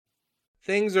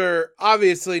Things are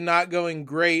obviously not going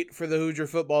great for the Hoosier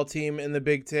football team in the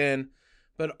Big Ten,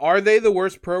 but are they the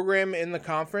worst program in the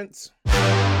conference?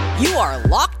 You are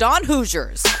Locked On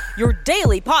Hoosiers, your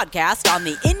daily podcast on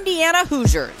the Indiana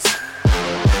Hoosiers.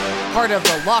 Part of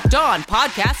the Locked On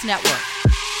Podcast Network,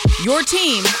 your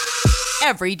team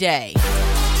every day.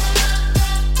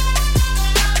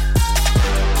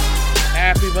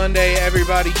 Happy Monday,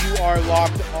 everybody. You are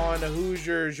Locked On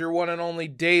Hoosiers, your one and only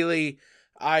daily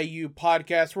IU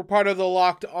podcast. We're part of the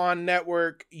Locked On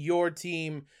Network, your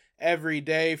team every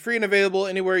day. Free and available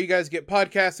anywhere you guys get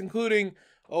podcasts, including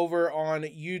over on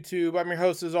YouTube. I'm your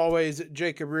host, as always,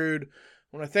 Jacob Rude. I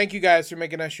want to thank you guys for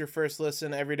making us your first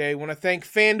listen every day. I want to thank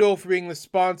FanDuel for being the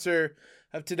sponsor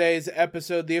of today's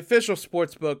episode, the official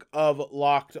sportsbook of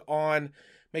Locked On.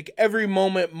 Make every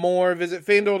moment more. Visit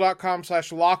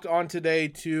FanDuel.com/LockedOn today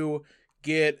to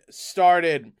get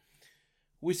started.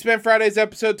 We spent Friday's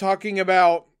episode talking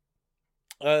about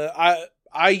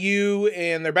IU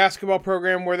and their basketball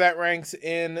program, where that ranks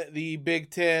in the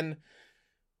Big Ten.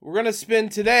 We're going to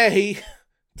spend today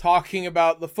talking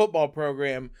about the football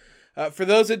program. For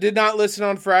those that did not listen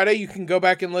on Friday, you can go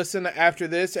back and listen after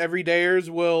this. Everydayers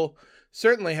will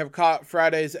certainly have caught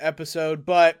Friday's episode,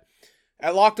 but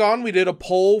at Locked On, we did a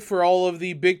poll for all of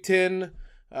the Big Ten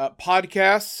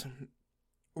podcasts,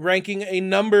 ranking a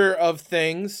number of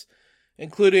things,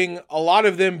 including a lot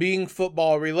of them being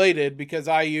football related, because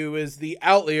IU is the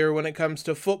outlier when it comes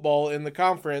to football in the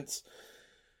conference.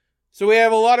 So we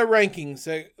have a lot of rankings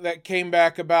that came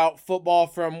back about football,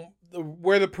 from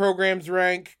where the programs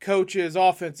rank, coaches,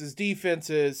 offenses,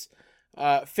 defenses,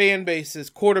 fan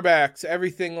bases, quarterbacks,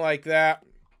 everything like that.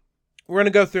 We're going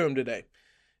to go through them today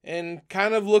and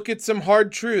kind of look at some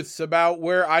hard truths about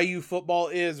where IU football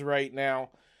is right now.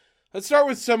 Let's start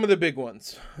with some of the big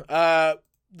ones.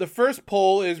 The first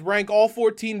poll is rank all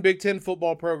 14 Big Ten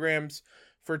football programs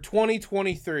for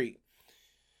 2023.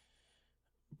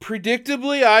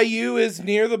 Predictably, IU is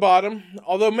near the bottom,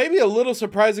 although maybe a little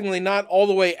surprisingly not all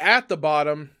the way at the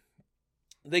bottom.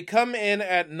 They come in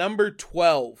at number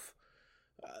 12.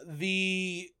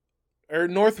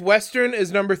 Northwestern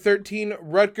is number 13.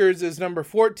 Rutgers is number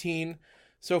 14.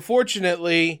 So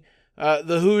fortunately,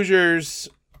 the Hoosiers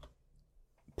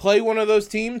play one of those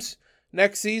teams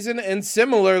next season, and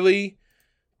similarly,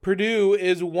 Purdue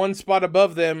is one spot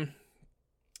above them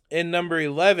in number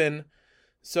 11.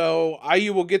 So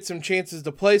IU will get some chances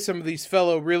to play some of these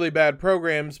fellow really bad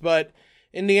programs, but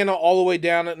Indiana all the way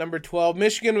down at number 12.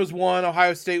 Michigan was 1,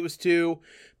 Ohio State was 2,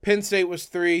 Penn State was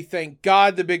 3. Thank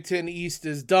God the Big Ten East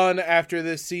is done after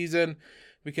this season,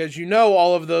 because you know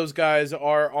all of those guys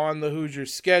are on the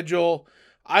Hoosiers schedule.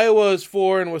 Iowa is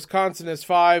 4 and Wisconsin is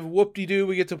 5. Whoop-de-doo,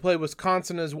 we get to play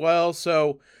Wisconsin as well.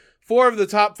 So 4 of the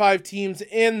top 5 teams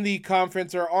in the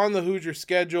conference are on the Hoosier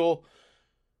schedule.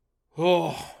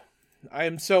 Oh, I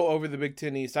am so over the Big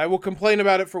Ten East. I will complain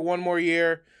about it for one more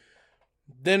year,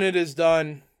 then it is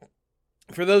done.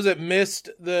 For those that missed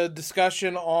the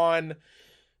discussion on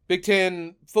Big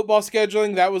Ten football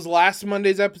scheduling, that was last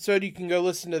Monday's episode. You can go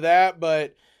listen to that,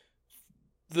 but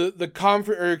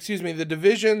the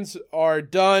divisions are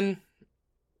done.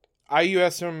 IU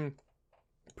has some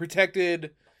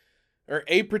protected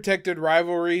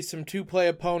rivalry, some two-play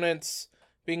opponents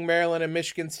being Maryland and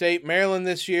Michigan State. Maryland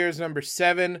this year is number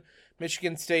 7.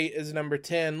 Michigan State is number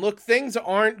 10. Look, things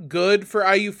aren't good for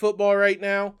IU football right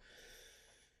now.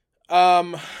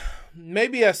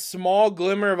 Maybe a small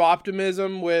glimmer of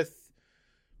optimism with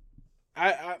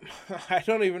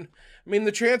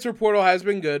the transfer portal has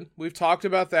been good. We've talked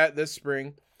about that this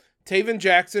spring. Taven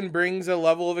Jackson brings a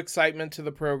level of excitement to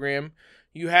the program.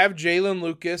 You have Jalen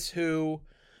Lucas, who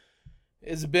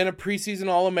has been a preseason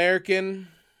All-American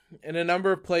in a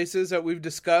number of places that we've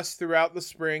discussed throughout the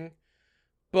spring.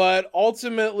 But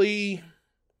ultimately,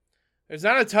 there's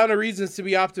not a ton of reasons to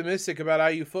be optimistic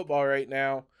about IU football right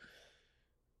now.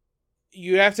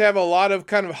 You have to have a lot of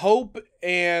kind of hope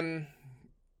and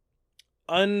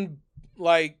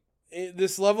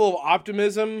this level of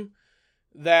optimism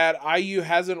that IU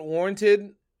hasn't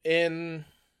warranted in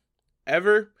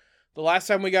ever. The last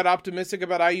time we got optimistic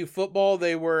about IU football,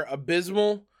 they were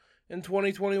abysmal in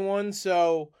 2021.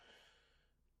 So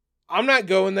I'm not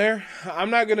going there. I'm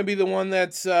not going to be the one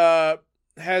that's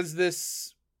has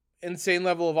this insane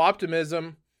level of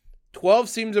optimism. 12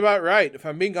 seems about right. If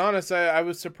I'm being honest, I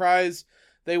was surprised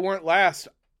they weren't last.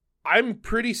 I'm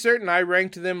pretty certain I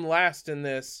ranked them last in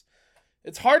this.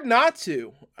 It's hard not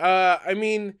to.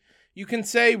 You can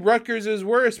say Rutgers is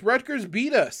worse. Rutgers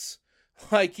beat us.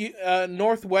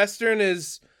 Northwestern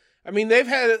is, they've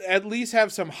had at least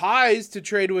have some highs to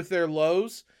trade with their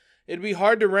lows. It'd be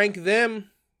hard to rank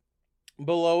them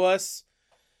below us.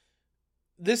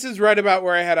 this is right about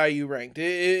where I had IU ranked.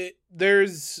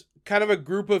 There's kind of a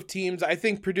group of teams. I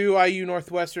think Purdue, IU,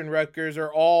 Northwestern, Rutgers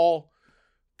are all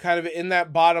kind of in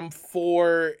that bottom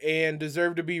 4 and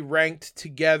deserve to be ranked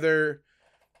together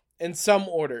in some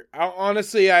order.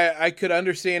 Honestly, I could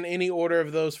understand any order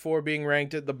of those 4 being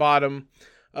ranked at the bottom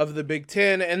of the Big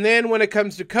Ten. And then when it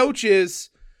comes to coaches,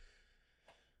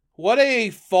 what a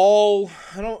fall.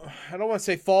 I don't want to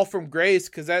say fall from grace,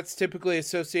 because that's typically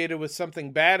associated with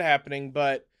something bad happening,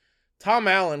 but Tom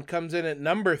Allen comes in at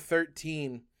number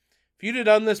 13. If you'd have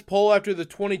done this poll after the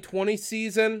 2020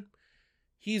 season,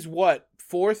 he's what,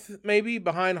 4th maybe,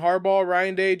 behind Harbaugh,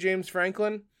 Ryan Day, James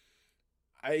Franklin?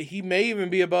 He may even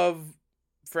be above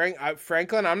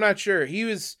Franklin. I'm not sure. He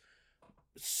was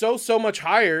so much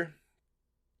higher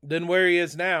than where he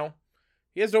is now.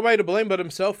 He has nobody to blame but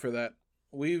himself for that.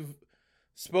 We've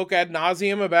spoke ad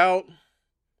nauseum about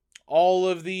all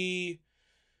of the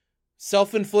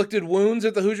self-inflicted wounds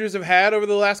that the Hoosiers have had over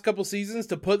the last couple seasons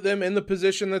to put them in the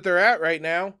position that they're at right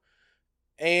now.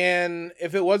 And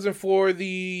if it wasn't for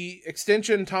the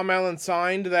extension Tom Allen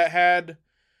signed that had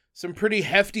some pretty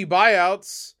hefty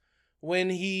buyouts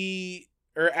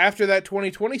after that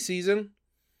 2020 season,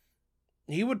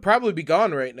 he would probably be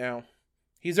gone right now.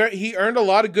 He earned a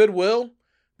lot of goodwill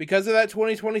because of that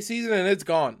 2020 season, and it's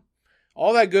gone.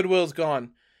 All that goodwill's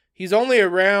gone. He's only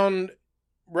around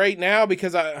right now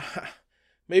because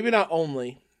maybe not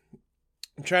only.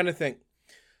 I'm trying to think.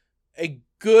 A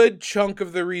good chunk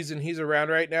of the reason he's around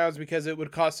right now is because it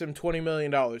would cost him $20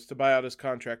 million to buy out his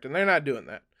contract, and they're not doing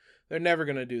that. They're never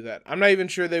going to do that. I'm not even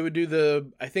sure they would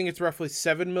do I think it's roughly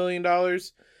 $7 million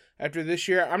after this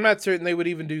year. I'm not certain they would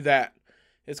even do that.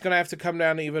 It's going to have to come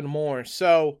down to even more.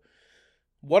 So,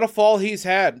 what a fall he's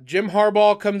had. Jim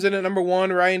Harbaugh comes in at number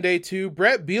 1, Ryan Day 2,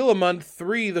 Brett Bielema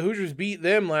 3. The Hoosiers beat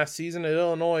them last season at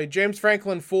Illinois. James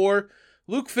Franklin 4.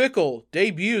 Luke Fickell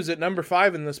debuts at number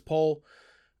 5 in this poll.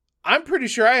 I'm pretty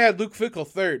sure I had Luke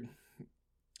Fickell 3rd.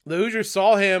 The Hoosiers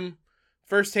saw him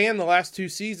firsthand the last 2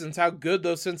 seasons, how good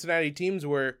those Cincinnati teams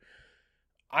were.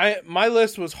 My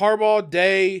list was Harbaugh,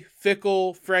 Day,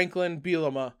 Fickell, Franklin,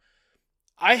 Bielema.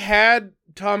 I had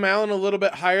Tom Allen a little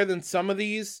bit higher than some of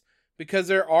these because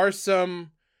there are some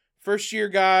first-year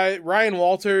guys. Ryan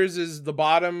Walters is the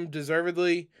bottom,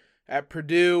 deservedly, at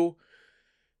Purdue.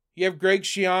 You have Greg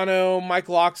Schiano, Mike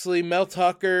Loxley, Mel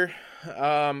Tucker,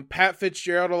 Pat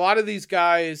Fitzgerald. A lot of these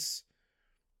guys,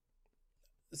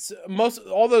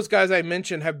 all those guys I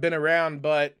mentioned have been around,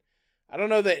 but I don't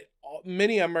know that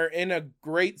many of them are in a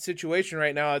great situation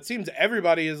right now. It seems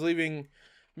everybody is leaving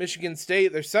Michigan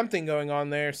State. There's something going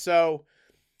on there. So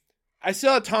I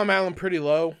still have Tom Allen pretty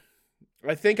low.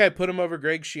 I think I put him over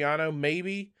Greg Schiano,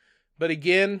 maybe. But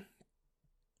again,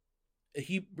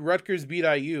 Rutgers beat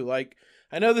IU.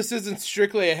 I know this isn't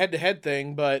strictly a head-to-head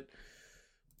thing, but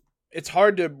it's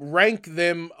hard to rank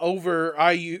them over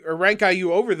IU or rank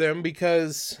IU over them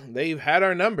because they've had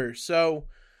our numbers. So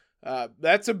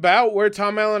that's about where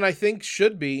Tom Allen, I think,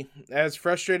 should be, as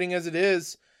frustrating as it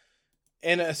is.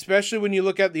 And especially when you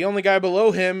look at the only guy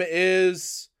below him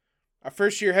is a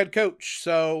first-year head coach.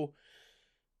 So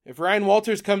if Ryan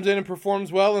Walters comes in and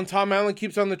performs well and Tom Allen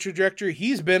keeps on the trajectory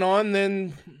he's been on,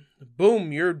 then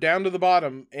boom, you're down to the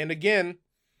bottom. And again,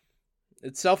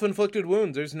 it's self-inflicted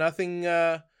wounds. There's nothing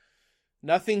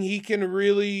he can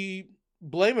really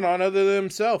blame it on other than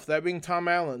himself, that being Tom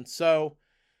Allen. So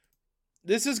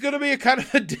this is going to be a kind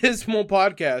of a dismal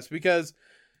podcast because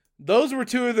those were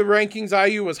 2 of the rankings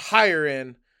IU was higher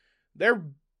in.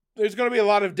 There's going to be a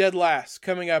lot of dead last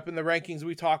coming up in the rankings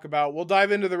we talk about. We'll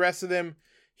dive into the rest of them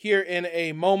here in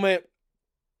a moment.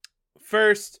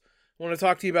 First, I want to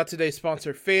talk to you about today's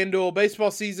sponsor, FanDuel. Baseball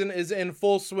season is in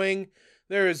full swing.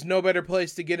 There is no better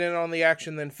place to get in on the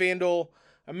action than FanDuel,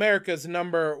 America's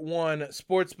 #1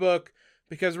 sportsbook,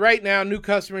 because right now new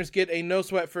customers get a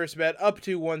no-sweat first bet up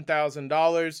to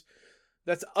 $1,000.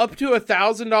 That's up to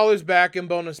 $1,000 back in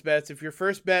bonus bets. If your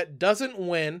first bet doesn't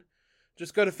win,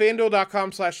 just go to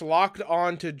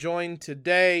FanDuel.com/lockedon to join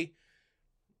today.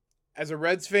 As a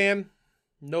Reds fan,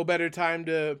 no better time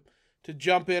to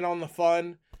jump in on the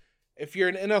fun. If you're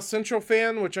an NL Central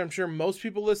fan, which I'm sure most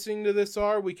people listening to this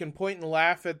are, we can point and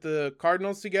laugh at the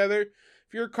Cardinals together.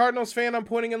 If you're a Cardinals fan, I'm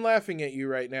pointing and laughing at you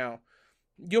right now.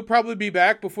 You'll probably be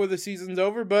back before the season's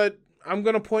over, but I'm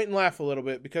going to point and laugh a little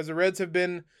bit because the Reds have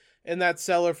been in that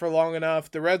cellar for long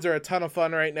enough. The Reds are a ton of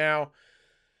fun right now.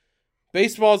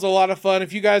 Baseball is a lot of fun.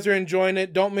 If you guys are enjoying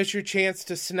it, don't miss your chance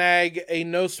to snag a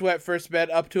no-sweat first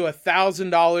bet up to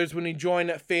 $1,000 when you join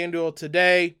FanDuel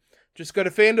today. Just go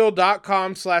to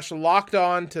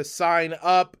FanDuel.com/lockedon to sign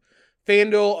up.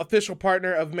 FanDuel, official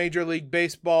partner of Major League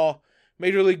Baseball.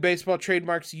 Major League Baseball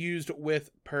trademarks used with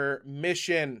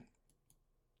permission.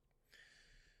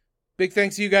 Big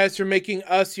thanks to you guys for making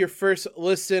us your first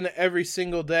listen every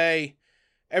single day.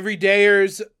 Every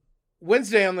dayers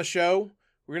Wednesday on the show,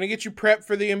 we're going to get you prepped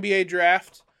for the NBA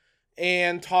draft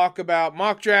and talk about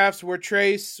mock drafts, where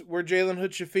Trace, where Jalen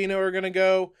Hood-Schifino are going to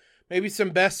go, maybe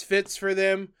some best fits for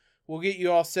them. We'll get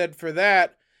you all set for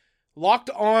that.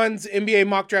 Locked On's NBA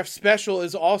mock draft special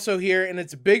is also here, and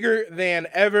it's bigger than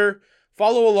ever.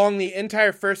 Follow along the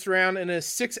entire first round in a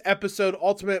 6-episode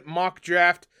ultimate mock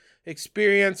draft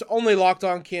experience only Locked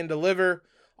On can deliver.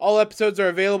 All episodes are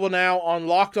available now on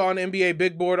Locked On NBA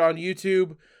Big Board on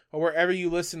YouTube or wherever you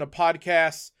listen to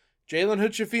podcasts. Jalen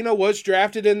Hood-Schifino was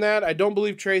drafted in that. I don't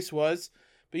believe Trace was.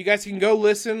 But you guys can go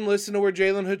listen to where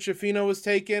Jalen Hood-Schifino was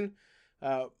taken.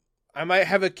 I might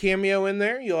have a cameo in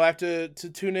there. You'll have to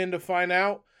tune in to find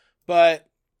out. But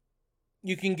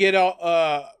you can get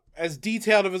as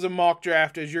detailed of as a mock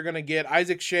draft as you're going to get.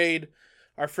 Isaac Shade,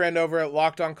 our friend over at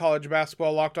Locked On College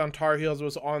Basketball, Locked On Tar Heels,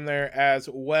 was on there as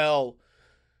well.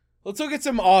 Let's look at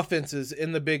some offenses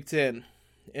in the Big Ten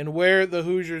and where the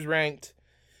Hoosiers ranked.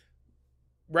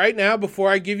 Right now, before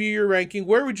I give you your ranking,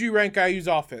 where would you rank IU's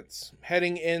offense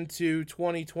heading into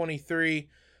 2023?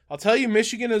 I'll tell you,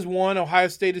 Michigan is 1, Ohio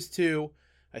State is 2.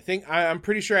 I'm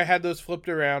pretty sure I had those flipped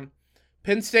around.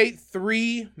 Penn State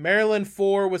 3, Maryland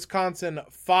 4, Wisconsin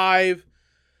 5.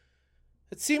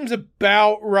 It seems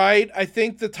about right. I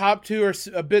think the top 2 are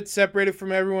a bit separated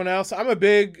from everyone else. I'm a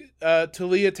big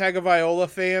Talia Tagovailoa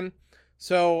fan,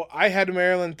 so I had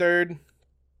Maryland 3rd,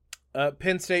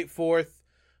 Penn State 4th,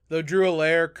 though Drew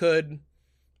Allaire could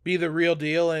be the real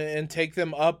deal and take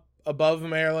them up above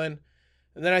Maryland.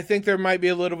 And then I think there might be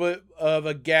a little bit of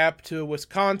a gap to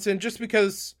Wisconsin, just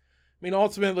because,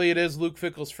 ultimately it is Luke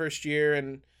Fickell's first year,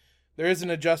 and there is an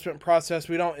adjustment process.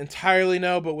 We don't entirely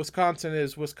know, but Wisconsin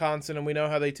is Wisconsin, and we know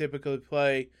how they typically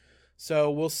play.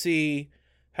 So we'll see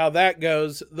how that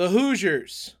goes. The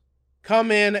Hoosiers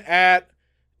come in at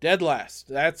dead last.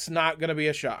 That's not going to be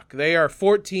a shock. They are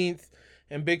 14th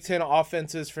in Big Ten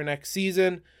offenses for next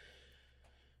season.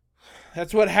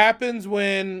 That's what happens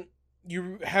when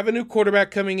you have a new quarterback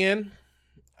coming in.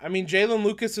 Jalen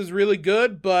Lucas is really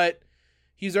good, but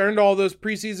he's earned all those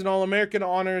preseason All-American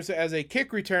honors as a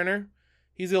kick returner.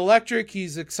 He's electric.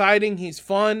 He's exciting. He's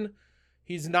fun.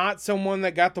 He's not someone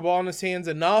that got the ball in his hands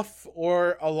enough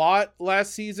or a lot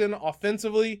last season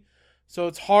offensively. So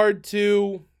it's hard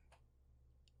to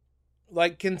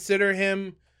consider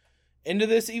him into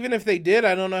this. Even if they did,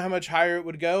 I don't know how much higher it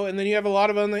would go. And then you have a lot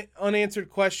of unanswered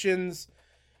questions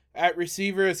at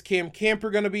receiver. Is Cam Camper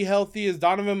going to be healthy? Is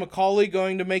Donovan McCauley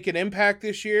going to make an impact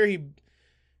this year? He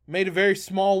made a very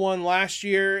small one last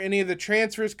year. Any of the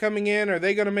transfers coming in, are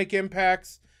they going to make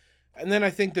impacts? And then I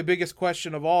think the biggest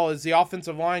question of all is the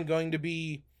offensive line going to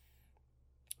be,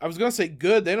 I was going to say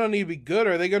good. They don't need to be good.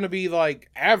 Are they going to be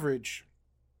average,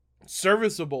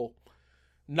 serviceable,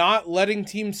 not letting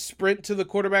teams sprint to the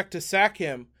quarterback to sack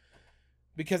him?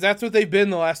 Because that's what they've been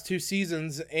the last 2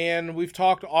 seasons, and we've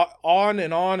talked on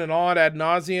and on and on ad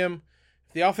nauseum.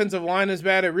 If the offensive line is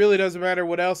bad, it really doesn't matter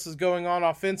what else is going on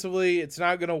offensively. It's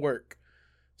not going to work.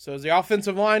 So is the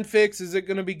offensive line fixed? Is it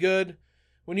going to be good?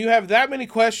 When you have that many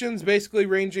questions, basically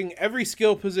ranging every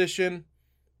skill position,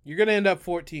 you're going to end up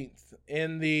 14th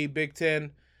in the Big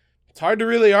Ten. It's hard to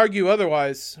really argue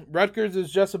otherwise. Rutgers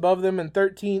is just above them in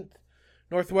 13th,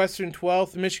 Northwestern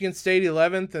 12th, Michigan State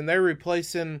 11th, and they're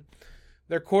replacing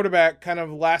their quarterback kind of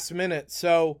last minute.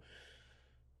 So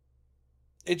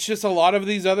it's just a lot of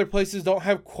these other places don't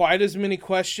have quite as many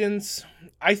questions.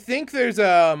 I think there's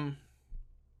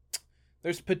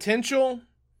potential,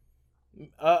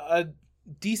 a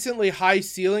decently high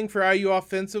ceiling for IU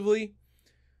offensively.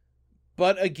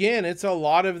 But again, it's a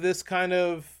lot of this kind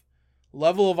of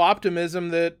level of optimism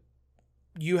that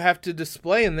you have to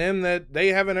display in them that they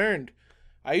haven't earned.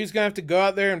 IU's going to have to go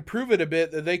out there and prove it a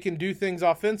bit that they can do things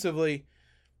offensively.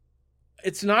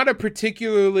 It's not a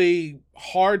particularly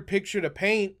hard picture to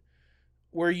paint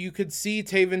where you could see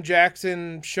Taven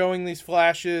Jackson showing these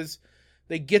flashes.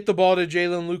 They get the ball to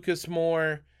Jalen Lucas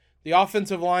more. The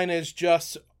offensive line is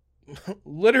just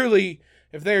literally,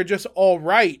 if they're just all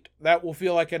right, that will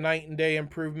feel like a night and day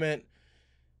improvement.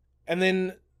 And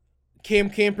then Cam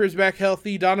Camper's back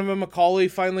healthy. Donovan McCauley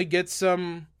finally gets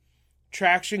some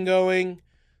traction going.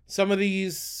 Some of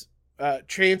these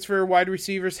transfer wide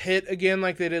receivers hit again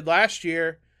like they did last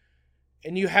year,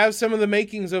 and you have some of the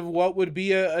makings of what would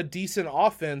be a decent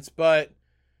offense, but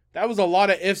that was a lot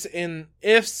of ifs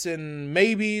and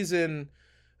maybes and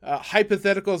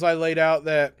hypotheticals I laid out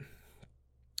that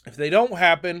if they don't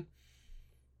happen,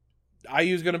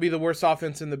 IU is going to be the worst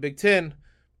offense in the Big Ten.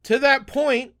 To that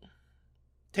point,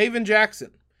 Taven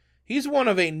Jackson, he's one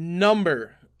of a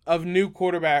number of new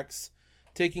quarterbacks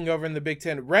taking over in the Big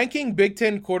Ten. Ranking Big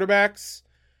Ten quarterbacks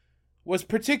was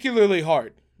particularly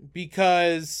hard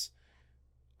because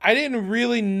I didn't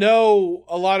really know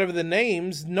a lot of the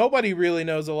names. Nobody really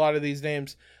knows a lot of these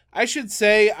names. I should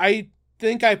say, I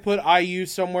think I put IU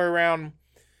somewhere around.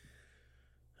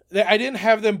 I didn't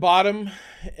have them bottom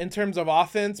in terms of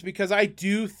offense because I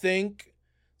do think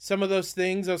some of those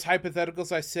things, those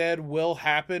hypotheticals I said, will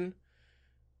happen.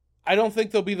 I don't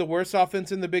think they'll be the worst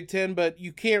offense in the Big Ten, but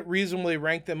you can't reasonably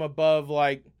rank them above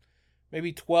like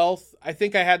maybe 12th. I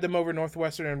think I had them over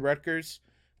Northwestern and Rutgers.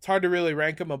 It's hard to really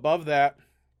rank them above that.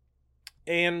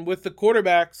 And with the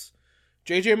quarterbacks,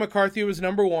 J.J. McCarthy was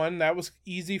number 1. That was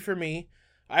easy for me.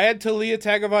 I had Talia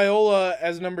Tagovailoa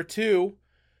as number 2,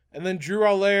 and then Drew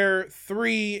Allaire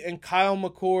 3, and Kyle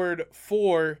McCord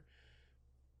 4.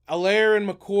 Allaire and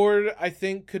McCord, I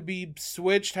think, could be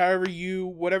switched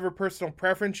whatever personal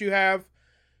preference you have.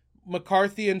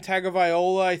 McCarthy and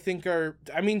Tagovailoa, I think,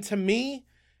 to me,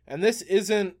 and this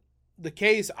isn't the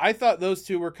case, I thought those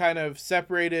two were kind of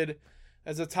separated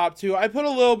as a top 2. I put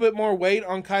a little bit more weight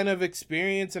on kind of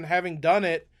experience and having done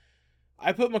it.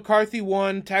 I put McCarthy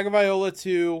 1, Tagovailoa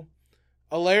 2,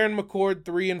 Allaire and McCord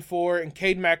 3 and 4, and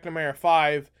Cade McNamara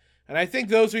 5. And I think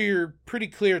those are your pretty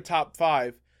clear top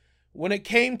 5. When it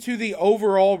came to the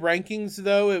overall rankings,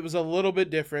 though, it was a little bit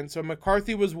different. So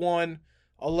McCarthy was 1,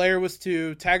 Allaire was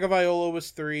 2, Tagovailoa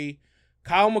was 3,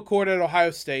 Kyle McCord at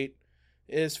Ohio State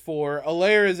is 4,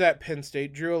 Allaire is at Penn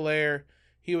State, Drew Allaire,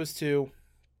 he was 2,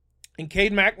 and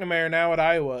Cade McNamara now at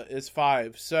Iowa is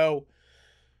 5. So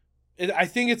I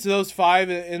think it's those 5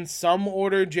 in some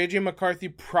order. J.J. McCarthy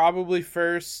probably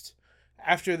first.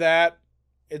 After that,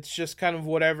 it's just kind of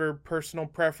whatever personal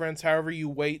preference, however you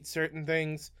weight certain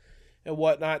things and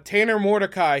whatnot. Tanner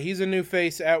Mordecai, he's a new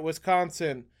face at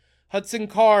Wisconsin. Hudson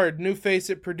Card, new face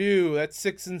at Purdue, that's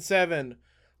 6 and 7.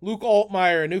 Luke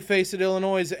Altmaier, new face at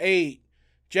Illinois, is 8.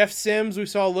 Jeff Sims, we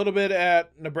saw a little bit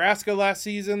at Nebraska last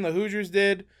season. The Hoosiers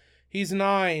did. He's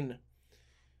 9.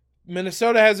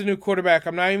 Minnesota has a new quarterback.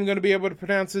 I'm not even going to be able to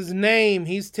pronounce his name.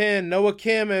 He's 10. Noah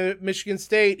Kim at Michigan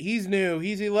State. He's new.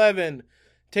 He's 11.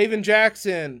 Taven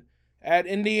Jackson at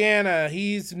Indiana.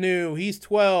 He's new. He's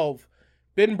 12.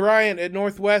 Ben Bryant at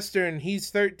Northwestern. He's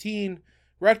 13.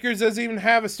 Rutgers doesn't even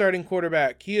have a starting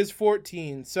quarterback. He is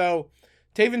 14. So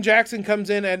Taven Jackson comes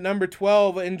in at number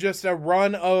 12 in just a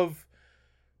run of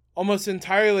almost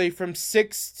entirely from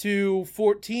 6 to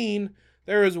 14.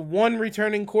 There is one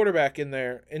returning quarterback in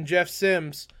there, in Jeff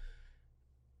Sims.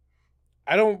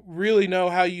 I don't really know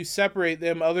how you separate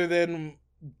them other than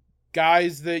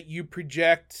guys that you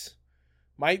project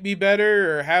might be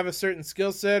better or have a certain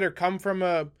skill set or come from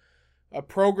a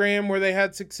program where they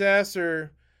had success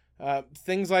or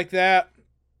things like that.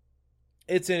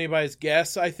 It's anybody's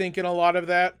guess, I think, in a lot of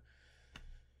that.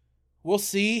 We'll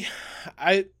see.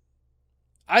 I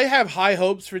have high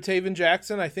hopes for Taven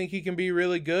Jackson. I think he can be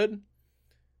really good.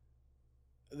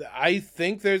 I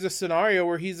think there's a scenario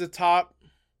where he's a top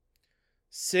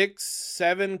 6,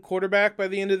 7 quarterback by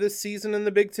the end of this season in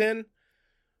the Big Ten.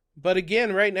 But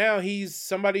again, right now, he's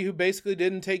somebody who basically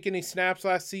didn't take any snaps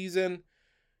last season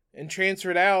and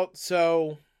transferred out.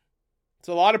 So it's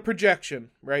a lot of projection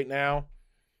right now.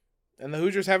 And the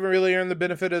Hoosiers haven't really earned the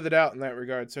benefit of the doubt in that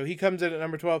regard. So he comes in at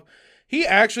number 12. He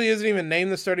actually isn't even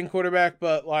named the starting quarterback,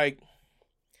 but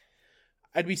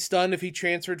I'd be stunned if he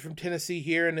transferred from Tennessee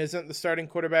here and isn't the starting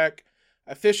quarterback.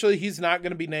 Officially, he's not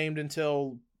going to be named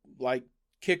until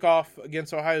kickoff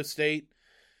against Ohio State.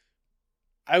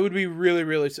 I would be really,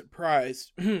 really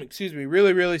surprised.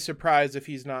 Really, really surprised if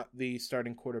he's not the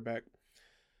starting quarterback.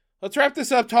 Let's wrap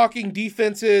this up talking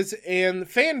defenses and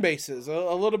fan bases.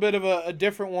 A little bit of a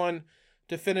different one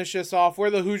to finish this off, where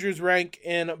the Hoosiers rank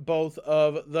in both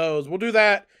of those. We'll do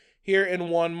that here in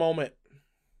one moment.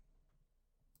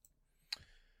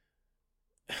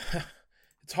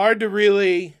 It's hard to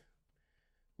really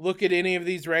look at any of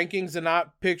these rankings and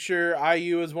not picture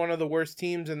IU as one of the worst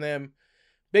teams in them.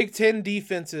 Big Ten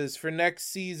defenses for next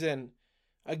season.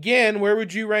 Again, where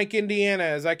would you rank Indiana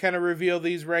as I kind of reveal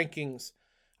these rankings?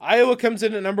 Iowa comes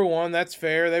in at number 1. That's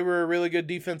fair. They were a really good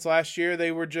defense last year.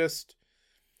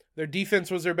 Their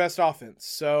defense was their best offense.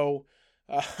 So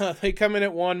they come in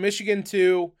at 1. Michigan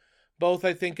 2. Both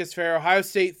I think is fair. Ohio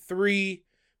State 3.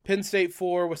 Penn State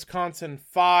 4, Wisconsin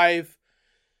 5.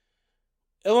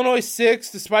 Illinois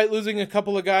 6, despite losing a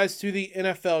couple of guys to the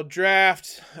NFL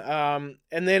draft. And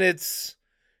then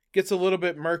gets a little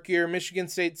bit murkier. Michigan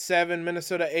State 7,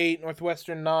 Minnesota 8,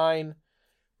 Northwestern 9.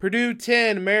 Purdue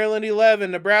 10, Maryland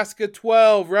 11, Nebraska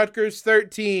 12, Rutgers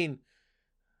 13.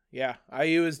 Yeah,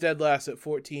 IU is dead last at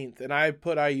 14th, and I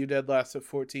put IU dead last at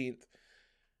 14th.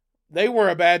 They were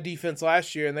a bad defense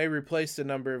last year, and they replaced a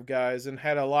number of guys and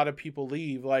had a lot of people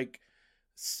leave, like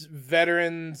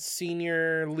veterans,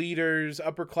 senior leaders,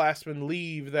 upperclassmen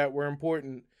leave that were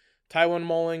important. Tywin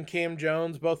Mullen, Cam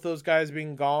Jones, both those guys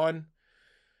being gone.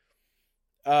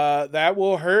 That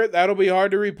will hurt. That'll be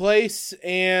hard to replace,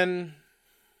 and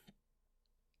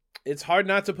it's hard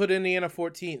not to put Indiana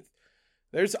 14th.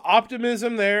 There's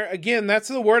optimism there. Again, that's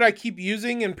the word I keep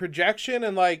using in projection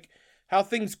and like how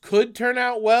things could turn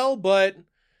out well, but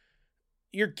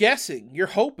you're guessing, you're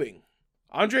hoping.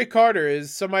 Andre Carter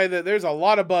is somebody that there's a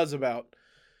lot of buzz about.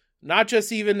 Not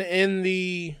just even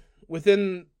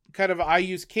within kind of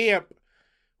IU's camp,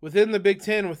 within the Big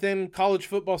Ten, within college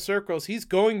football circles. He's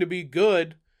going to be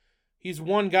good. He's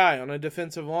one guy on a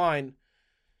defensive line.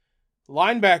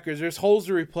 Linebackers, there's holes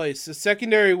to replace. The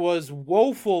secondary was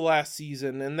woeful last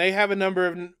season, and they have a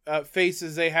number of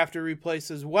faces they have to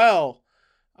replace as well.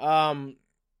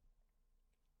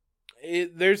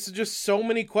 There's just so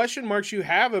many question marks you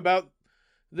have about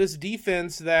this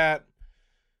defense that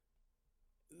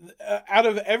out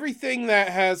of everything that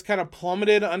has kind of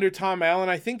plummeted under Tom Allen,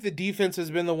 I think the defense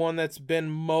has been the one that's been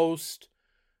most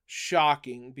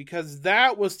shocking because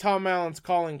that was Tom Allen's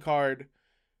calling card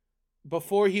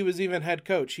before he was even head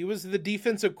coach. He was the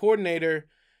defensive coordinator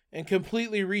and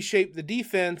completely reshaped the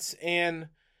defense, and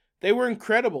they were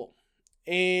incredible.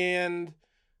 And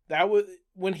that was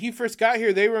when he first got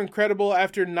here, they were incredible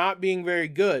after not being very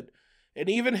good. And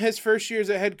even his first year as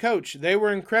a head coach, they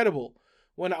were incredible.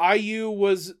 When IU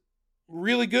was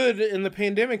really good in the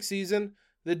pandemic season,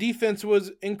 the defense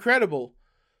was incredible.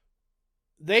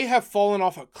 They have fallen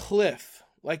off a cliff,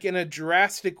 like in a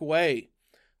drastic way,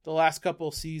 the last couple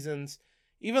of seasons.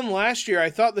 Even last year, I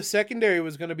thought the secondary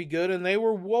was going to be good, and they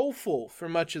were woeful for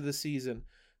much of the season.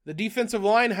 The defensive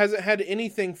line hasn't had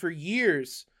anything for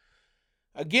years.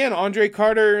 Again, Andre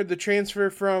Carter, the transfer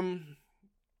from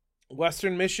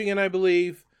Western Michigan, I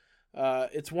believe.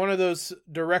 It's one of those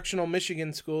directional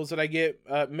Michigan schools that I get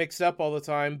mixed up all the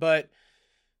time, but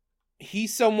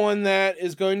he's someone that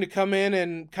is going to come in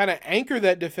and kind of anchor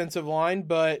that defensive line,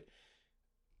 but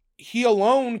he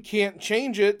alone can't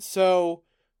change it. So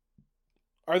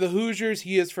are the Hoosiers,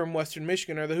 he is from Western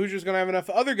Michigan, are the Hoosiers going to have enough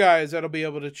other guys that'll be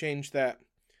able to change that?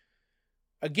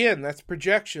 Again, that's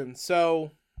projection.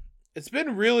 So it's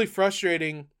been really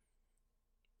frustrating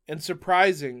and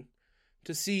surprising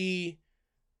to see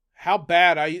how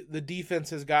bad the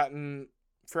defense has gotten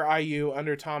for IU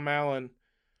under Tom Allen.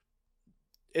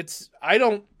 I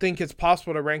don't think it's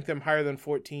possible to rank them higher than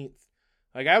 14th.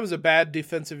 Like, I was a bad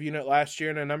defensive unit last year,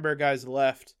 and a number of guys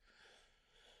left.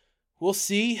 We'll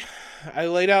see. I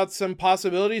laid out some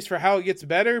possibilities for how it gets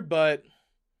better, but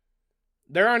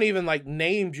there aren't even, like,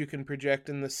 names you can project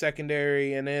in the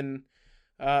secondary and in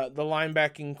the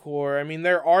linebacking core. I mean,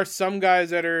 there are some guys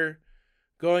that are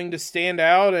going to stand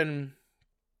out and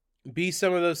be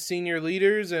some of those senior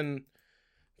leaders and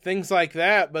things like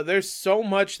that, but there's so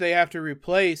much they have to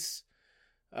replace.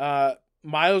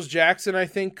 Miles Jackson, I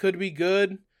think, could be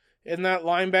good in that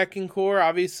linebacking core.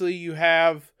 Obviously, you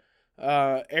have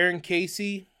Aaron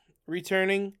Casey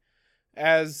returning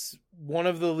as one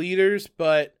of the leaders,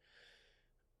 but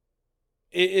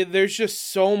there's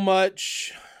just so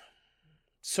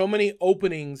many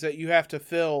openings that you have to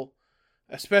fill,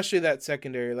 especially that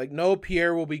secondary. Like, Noah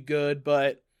Pierre will be good,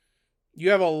 but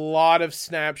you have a lot of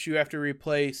snaps you have to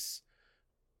replace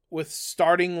with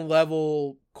starting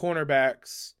level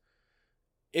cornerbacks.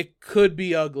 It could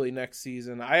be ugly next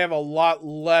season. I have a lot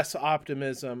less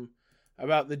optimism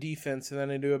about the defense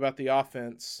than I do about the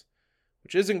offense,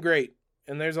 which isn't great.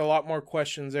 And there's a lot more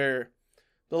questions there.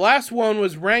 The last one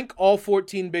was rank all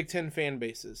 14 Big Ten fan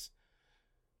bases.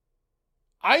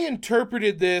 I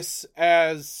interpreted this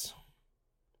as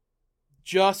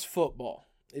just football.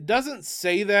 It doesn't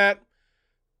say that.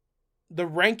 The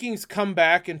rankings come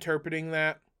back interpreting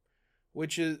that,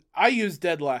 which is, I use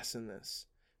dead last in this.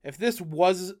 If this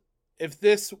wasn't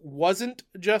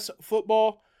just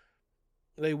football,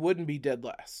 they wouldn't be dead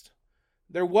last.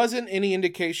 There wasn't any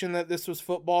indication that this was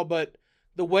football, but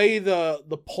the way the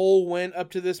poll went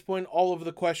up to this point, all of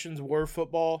the questions were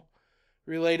football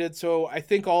related. So I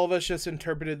think all of us just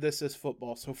interpreted this as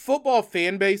football. So football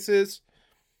fan bases,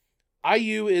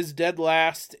 IU is dead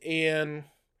last, and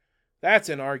that's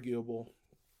inarguable.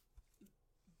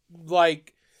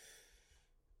 Like,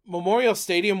 Memorial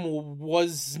Stadium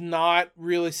was not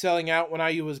really selling out when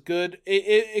IU was good.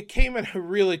 It came at a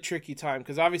really tricky time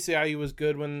because obviously IU was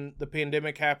good when the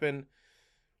pandemic happened,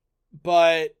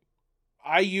 but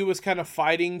IU was kind of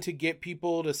fighting to get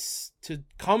people to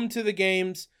come to the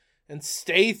games and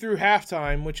stay through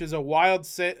halftime, which is a wild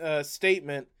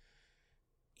statement,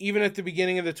 even at the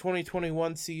beginning of the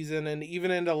 2021 season and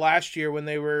even into last year when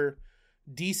they were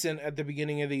decent at the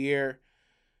beginning of the year.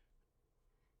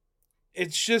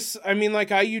 It's just, I mean,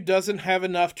 like, IU doesn't have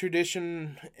enough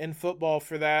tradition in football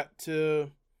for that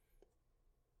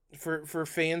for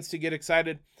fans to get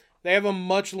excited. They have a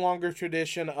much longer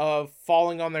tradition of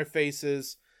falling on their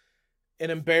faces in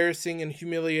embarrassing and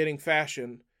humiliating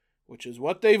fashion, which is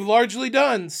what they've largely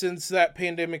done since that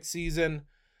pandemic season.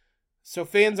 So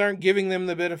fans aren't giving them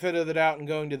the benefit of the doubt and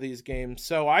going to these games.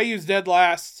 So IU's dead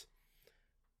last.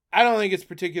 I don't think it's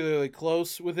particularly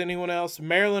close with anyone else.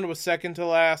 Maryland was second to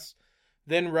last,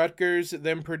 then Rutgers,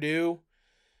 then Purdue.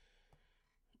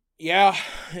 Yeah,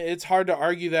 it's hard to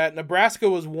argue that. Nebraska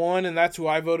was 1, and that's who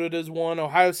I voted as 1.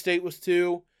 Ohio State was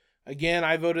 2. Again,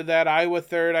 I voted that. Iowa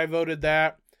 3rd, I voted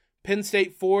that. Penn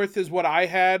State 4th is what I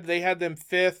had. They had them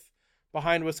 5th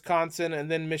behind Wisconsin,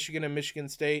 and then Michigan and Michigan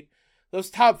State.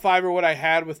 Those top 5 are what I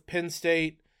had, with Penn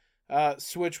State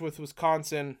switch with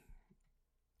Wisconsin,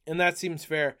 and that seems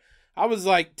fair. I was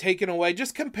like taken away.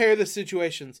 Just compare the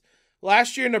situations.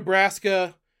 Last year,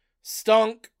 Nebraska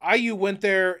stunk. IU went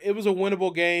there. It was a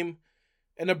winnable game.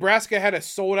 And Nebraska had a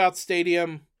sold-out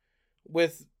stadium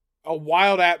with a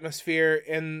wild atmosphere,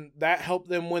 and that helped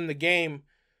them win the game.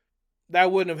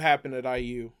 That wouldn't have happened at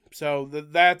IU. So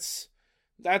that's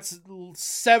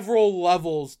several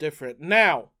levels different.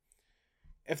 Now,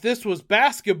 if this was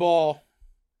basketball,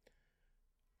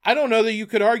 I don't know that you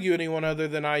could argue anyone other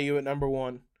than IU at number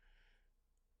 1.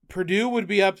 Purdue would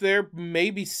be up there,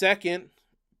 maybe second,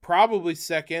 probably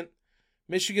second.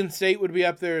 Michigan State would be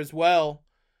up there as well.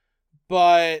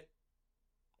 But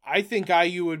I think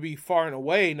IU would be far and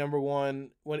away number 1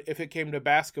 if it came to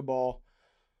basketball.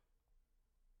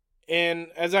 And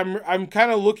as I'm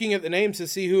kind of looking at the names to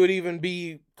see who would even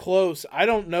be close, I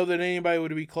don't know that anybody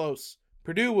would be close.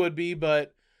 Purdue would be,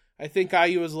 but I think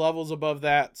IU is levels above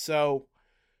that. So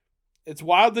it's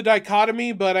wild, the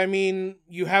dichotomy, but I mean,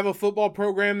 you have a football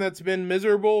program that's been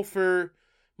miserable for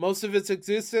most of its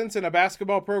existence and a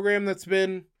basketball program that's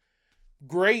been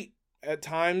great at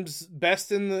times,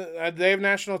 best in they have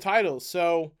national titles.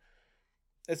 So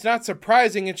it's not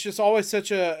surprising. It's just always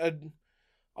such a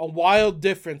wild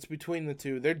difference between the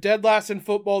two. They're dead last in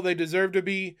football. They deserve to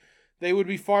be. They would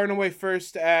be far and away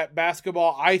first at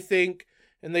basketball, I think,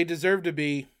 and they deserve to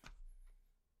be.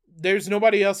 There's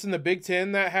nobody else in the Big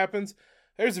Ten that happens.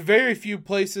 There's very few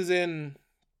places in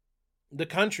the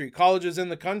country, colleges in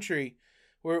the country,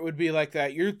 where it would be like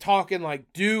that. You're talking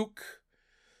like Duke,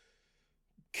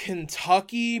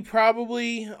 Kentucky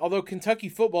probably, although Kentucky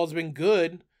football has been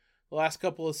good the last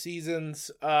couple of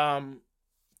seasons.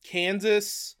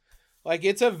 Kansas, like,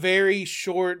 it's a very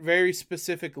short, very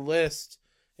specific list,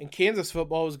 and Kansas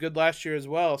football was good last year as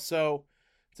well. So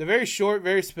it's a very short,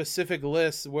 very specific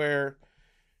list where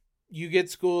you get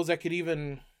schools that could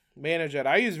even manage it.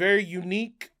 IU is very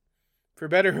unique, for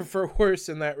better or for worse,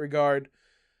 in that regard.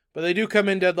 But they do come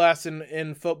in dead last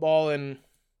in football, and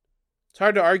it's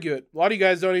hard to argue it. A lot of you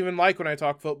guys don't even like when I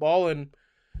talk football, and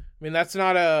I mean, that's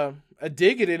not a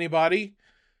dig at anybody.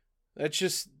 That's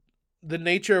just the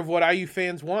nature of what IU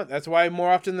fans want. That's why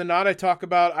more often than not I talk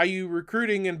about IU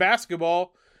recruiting in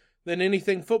basketball than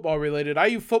anything football related.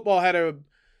 IU football had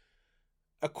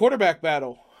a quarterback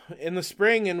battle in the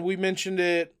spring, and we mentioned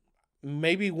it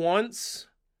maybe once.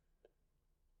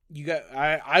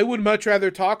 I would much rather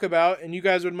talk about, and you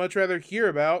guys would much rather hear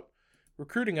about,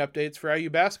 recruiting updates for IU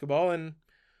basketball, and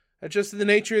that's just the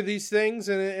nature of these things,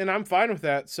 and I'm fine with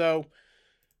that. So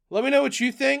let me know what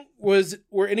you think.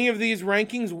 Were any of these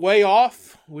rankings way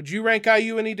off? Would you rank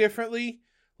IU any differently?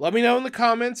 Let me know in the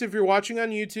comments if you're watching on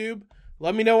YouTube.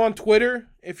 Let me know on Twitter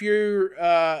if you're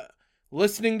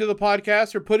listening to the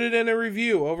podcast, or put it in a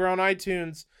review over on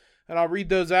iTunes, and I'll read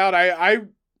those out.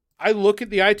 I look at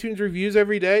the iTunes reviews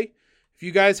every day. If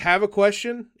you guys have a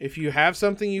question, if you have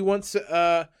something you want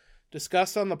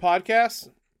discussed on the podcast,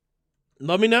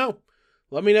 let me know.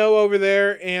 Let me know over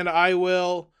there, and I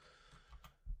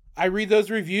read those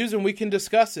reviews and we can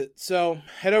discuss it. So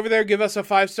head over there, give us a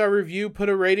 5-star review, put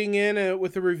a rating in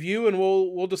with a review, and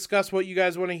we'll discuss what you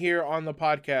guys want to hear on the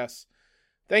podcast.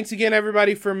 Thanks again,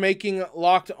 everybody, for making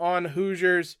Locked On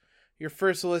Hoosiers your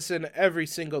first listen every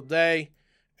single day.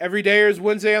 Every day is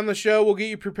Wednesday on the show. We'll get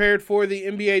you prepared for the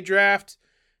NBA draft.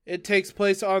 It takes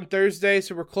place on Thursday,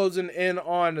 so we're closing in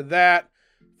on that.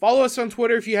 Follow us on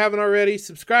Twitter if you haven't already.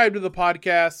 Subscribe to the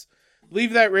podcast.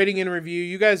 Leave that rating and review.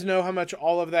 You guys know how much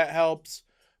all of that helps.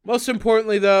 Most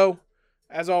importantly, though,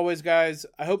 as always, guys,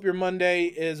 I hope your Monday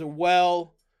is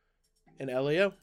well, and LEO.